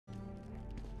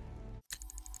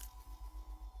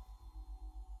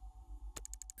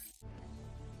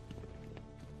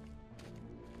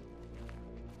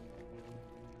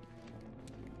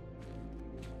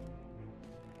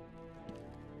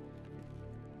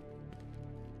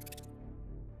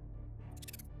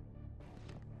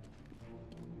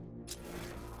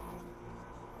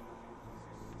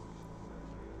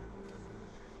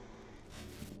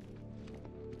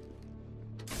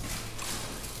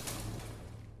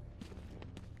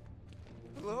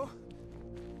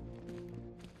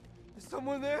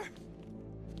someone there?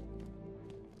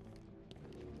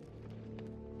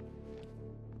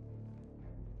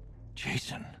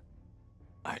 Jason,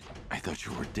 I thought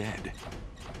you were dead.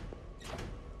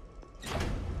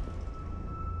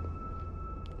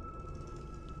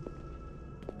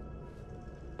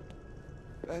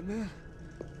 Batman?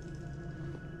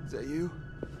 Is that you?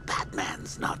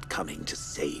 Batman's not coming to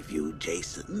save you,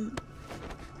 Jason.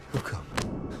 He'll come.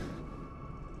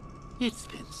 It's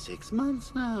been 6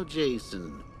 months now,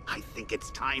 Jason. I think it's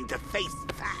time to face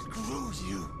facts. Screw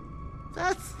you.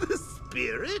 That's the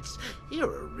spirit.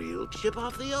 You're a real chip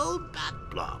off the old bat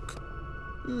block.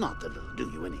 Not that it'll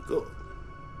do you any good.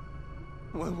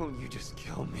 Why won't you just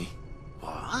kill me?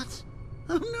 What?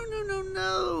 Oh,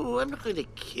 no. I'm not going to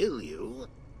kill you.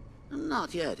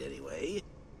 Not yet, anyway.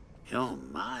 You're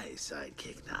my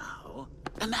sidekick now.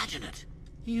 Imagine it.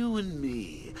 You and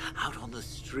me, out on the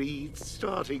streets,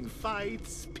 starting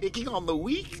fights, picking on the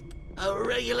weak. A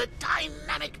regular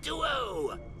dynamic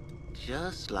duo.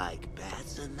 Just like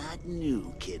Bats and that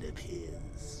new kid of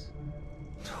his.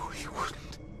 No, he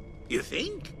wouldn't. You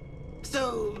think?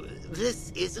 So,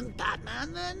 this isn't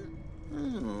Batman, then?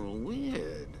 Oh,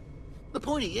 weird. The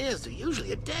pointy ears are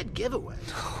usually a dead giveaway.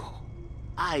 No.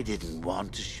 I didn't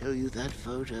want to show you that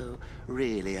photo.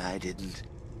 Really, I didn't.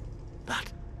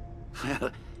 But,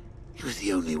 well, it was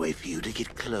the only way for you to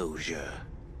get closure.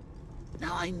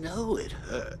 Now, I know it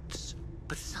hurts,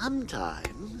 but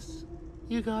sometimes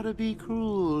you gotta be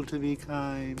cruel to be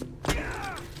kind.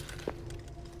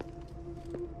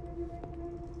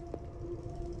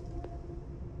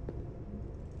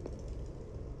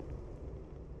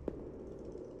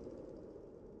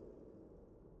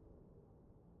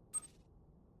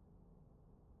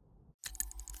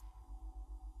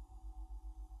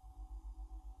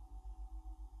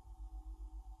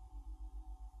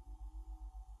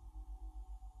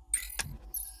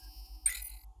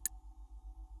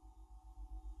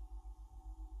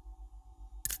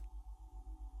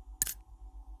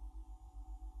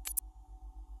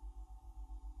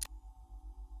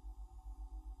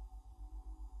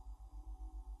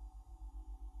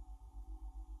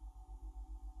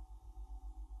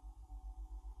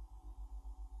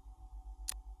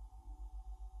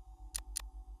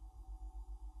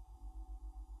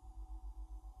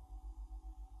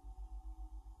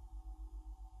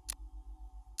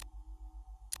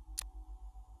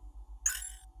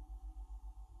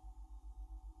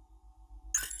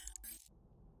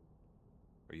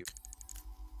 Are you...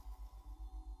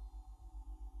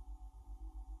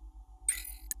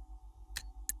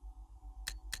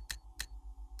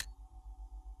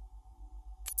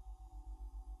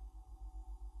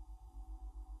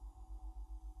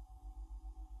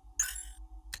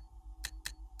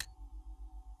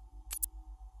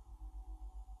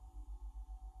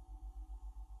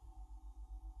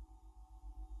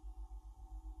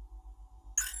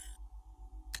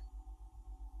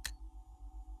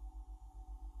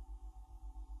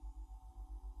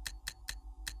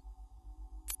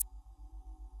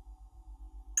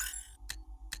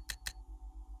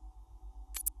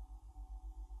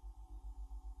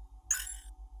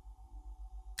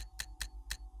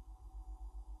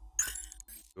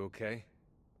 okay?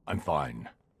 I'm fine.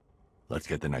 Let's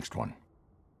get the next one.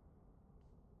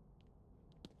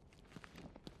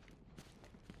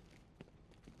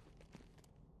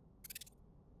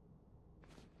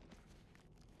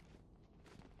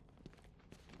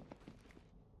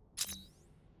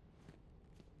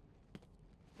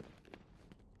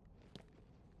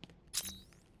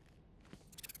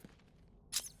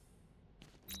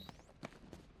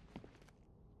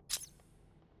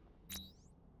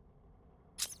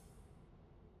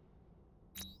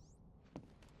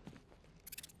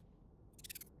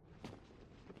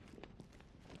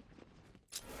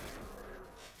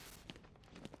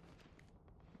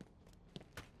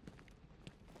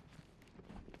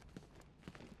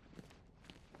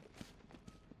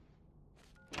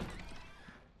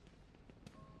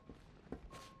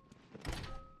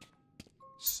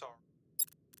 Sorry,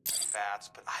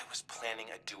 Bats, but I was planning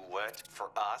a duet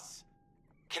for us.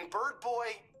 Can Bird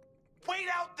Boy wait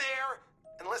out there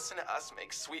and listen to us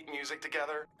make sweet music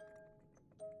together?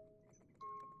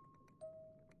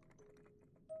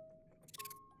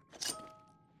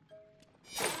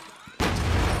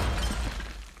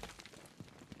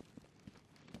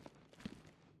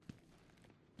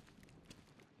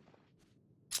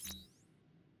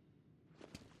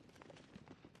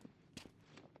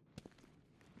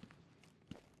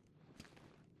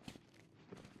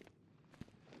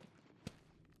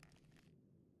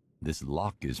 This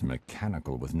lock is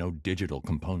mechanical with no digital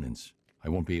components. I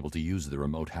won't be able to use the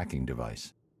remote hacking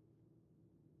device.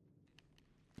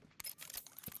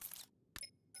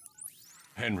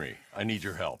 Henry, I need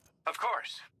your help. Of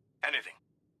course. Anything.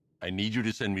 I need you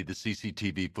to send me the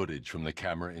CCTV footage from the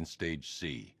camera in Stage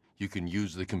C. You can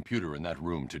use the computer in that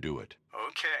room to do it.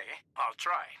 Okay, I'll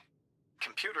try.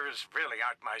 Computers really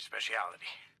aren't my specialty.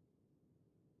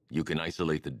 You can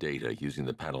isolate the data using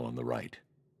the panel on the right.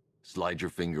 Slide your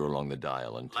finger along the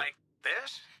dial and... Like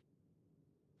this?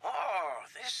 Oh,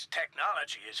 this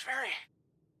technology is very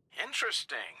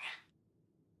interesting.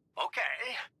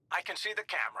 Okay, I can see the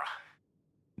camera.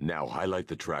 Now highlight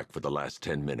the track for the last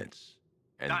 10 minutes.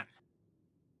 And... Done.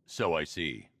 So I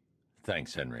see.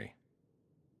 Thanks, Henry.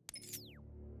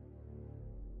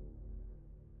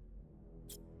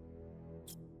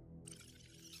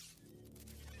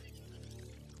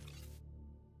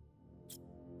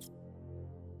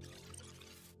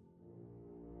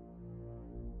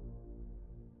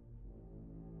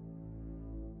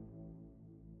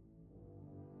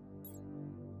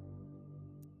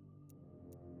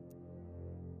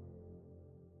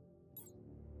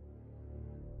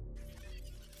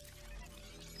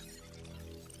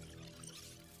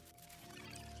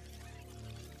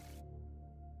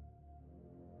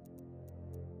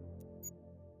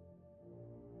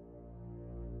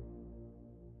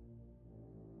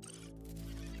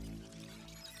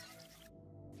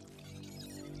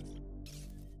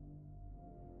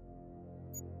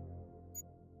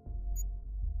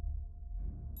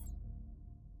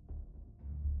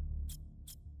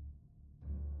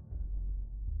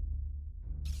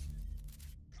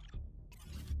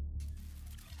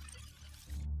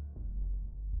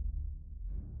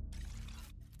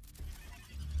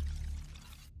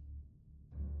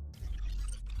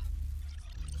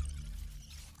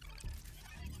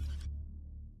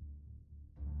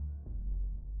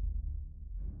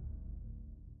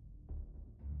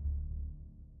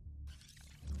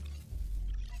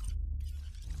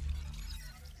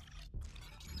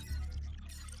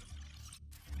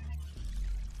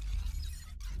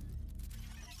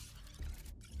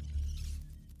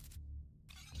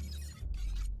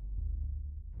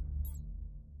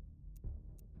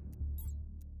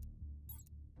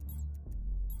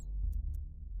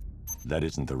 That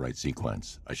isn't the right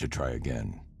sequence. I should try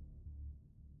again.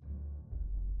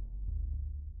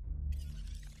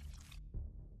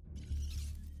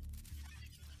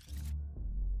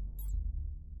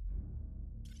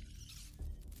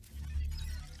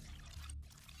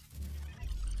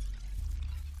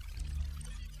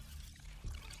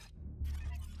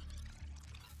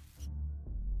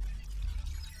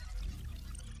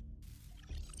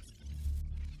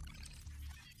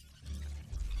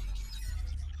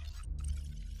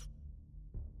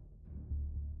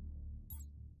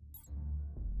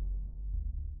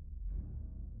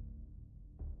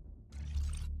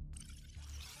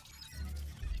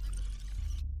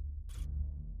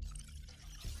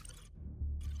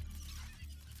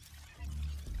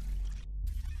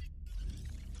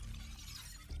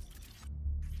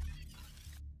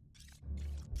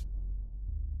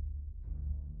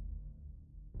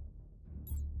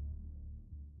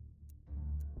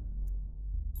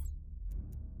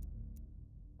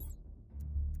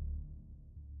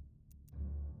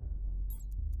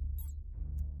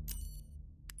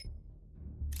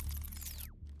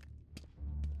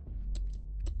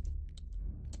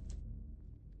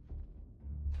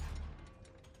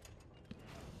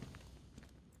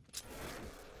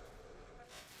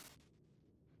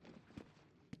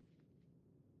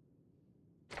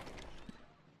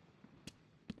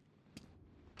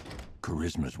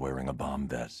 Charisma's wearing a bomb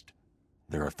vest.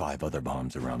 There are 5 other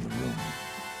bombs around the room.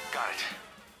 Got it.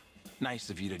 Nice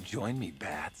of you to join me,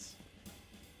 Bats.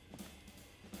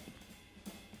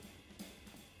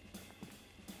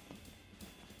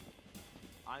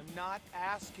 I'm not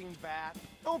asking, Bat.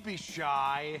 Don't be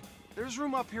shy. There's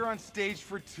room up here on stage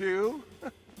for 2.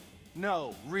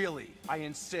 No, really, I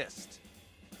insist.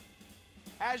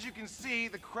 As you can see,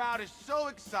 the crowd is so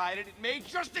excited it may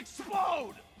just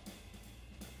explode!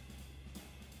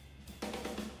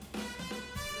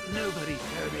 Nobody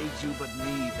serenades you but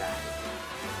me, Bat.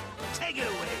 Take it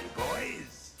away,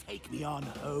 boys. Take me on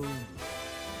home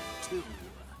to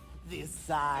the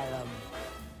asylum.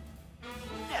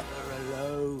 Never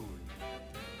alone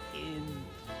in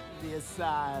the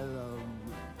asylum.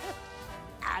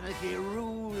 Anarchy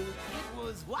ruled. It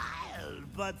was wild,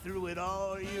 but through it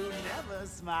all you never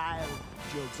smiled.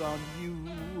 Joke's on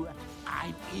you.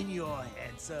 I'm in your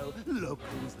head, so look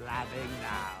who's laughing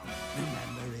now.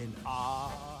 Remember in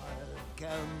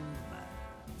Arkham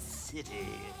City,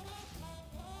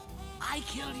 I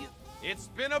killed you. It's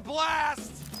been a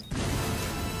blast!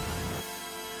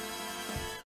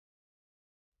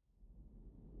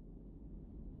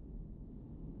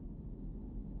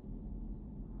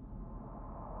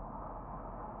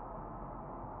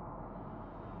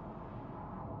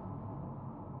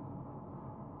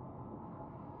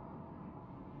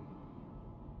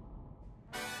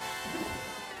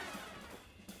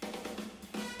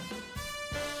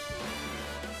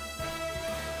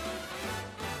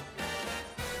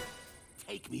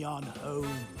 me on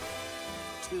home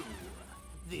to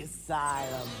the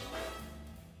asylum.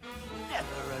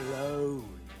 Never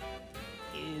alone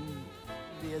in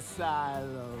the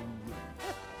asylum.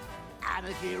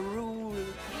 Anarchy ruled,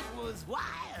 it was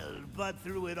wild, but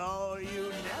through it all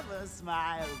you never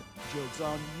smiled. Joke's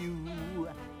on you,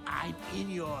 I'm in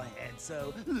your head,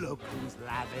 so look who's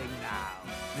laughing now.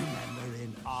 Remember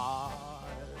in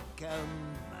Arkham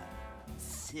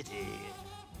City,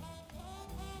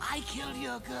 I killed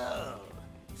your girl,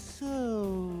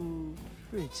 so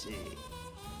pretty.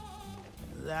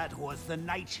 That was the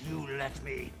night you let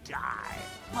me die.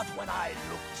 But when I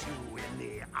looked you in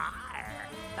the eye,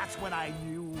 that's when I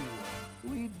knew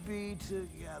we'd be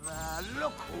together.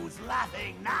 Look who's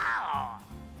laughing now.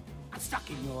 I'm stuck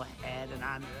in your head and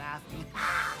I'm laughing.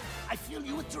 Ah, I feel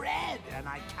you with dread and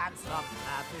I can't stop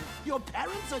laughing. Your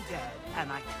parents are dead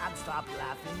and I can't stop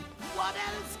laughing. What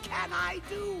else can I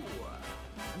do?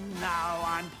 Now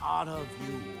I'm part of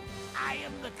you. I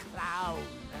am the clown,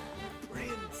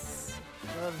 prince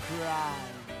of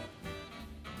crime.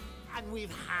 And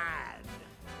we've had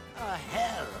a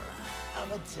hell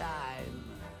of a time.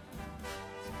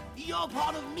 You're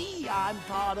part of me, I'm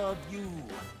part of you.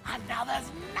 And now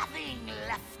there's nothing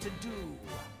left to do.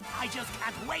 I just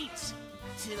can't wait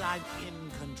till I'm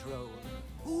in control.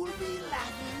 Who'll be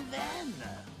laughing then?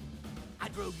 I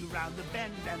drove you round the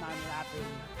bend and I'm laughing.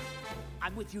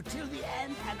 I'm with you till the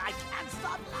end and I can't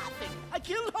stop laughing. I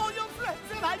killed all your friends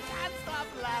and I can't stop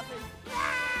laughing.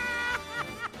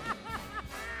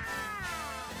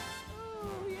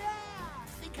 Oh yeah, I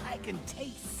think I can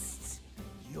taste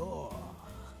your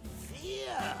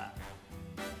fear.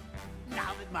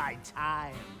 Now that my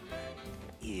time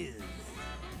is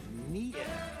near,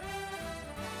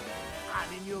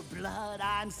 I'm in your blood,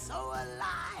 I'm so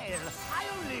alive. I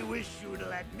only wish you'd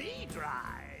let me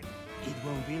drive. It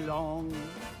won't be long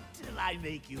till I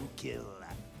make you kill.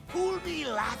 Who'll be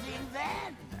laughing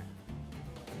then?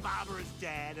 Barbara's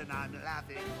dead and I'm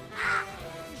laughing. Ah!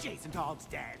 Jason Todd's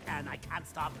dead and I can't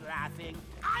stop laughing.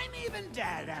 I'm even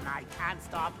dead and I can't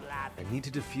stop laughing. I need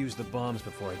to defuse the bombs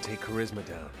before I take Charisma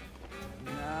down.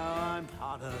 Now I'm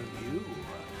part of you.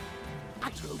 I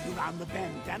drove you round the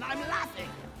bend and I'm laughing.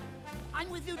 I'm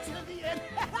with you till the end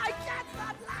and I can't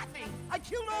stop laughing. I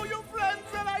killed all your friends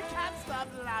and I can't stop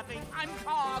laughing. I'm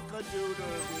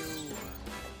cock-a-doodle-doo.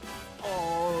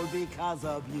 All because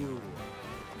of you.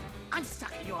 I'm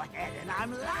stuck in your head and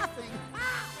I'm laughing.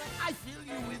 Ah, I fill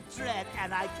you with dread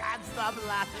and I can't stop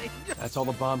laughing. That's all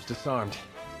the bombs disarmed.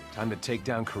 Time to take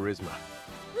down Charisma.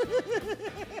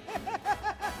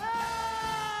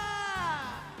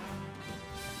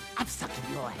 I'm stuck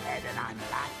in your head and I'm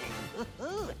laughing.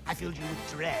 I filled you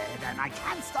with dread and I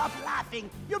can't stop laughing.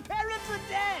 Your parents are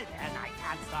dead and I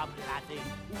can't stop laughing.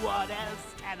 What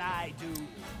else can I do?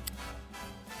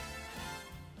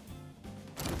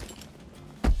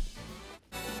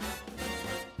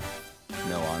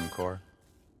 No encore?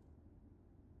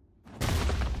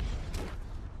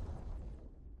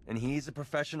 And he's a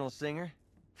professional singer?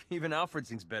 Even Alfred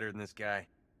sings better than this guy.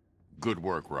 Good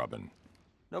work, Robin.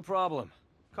 No problem.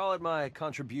 Call it my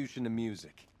contribution to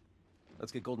music.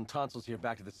 Let's get Golden Tonsils here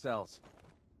back to the cells.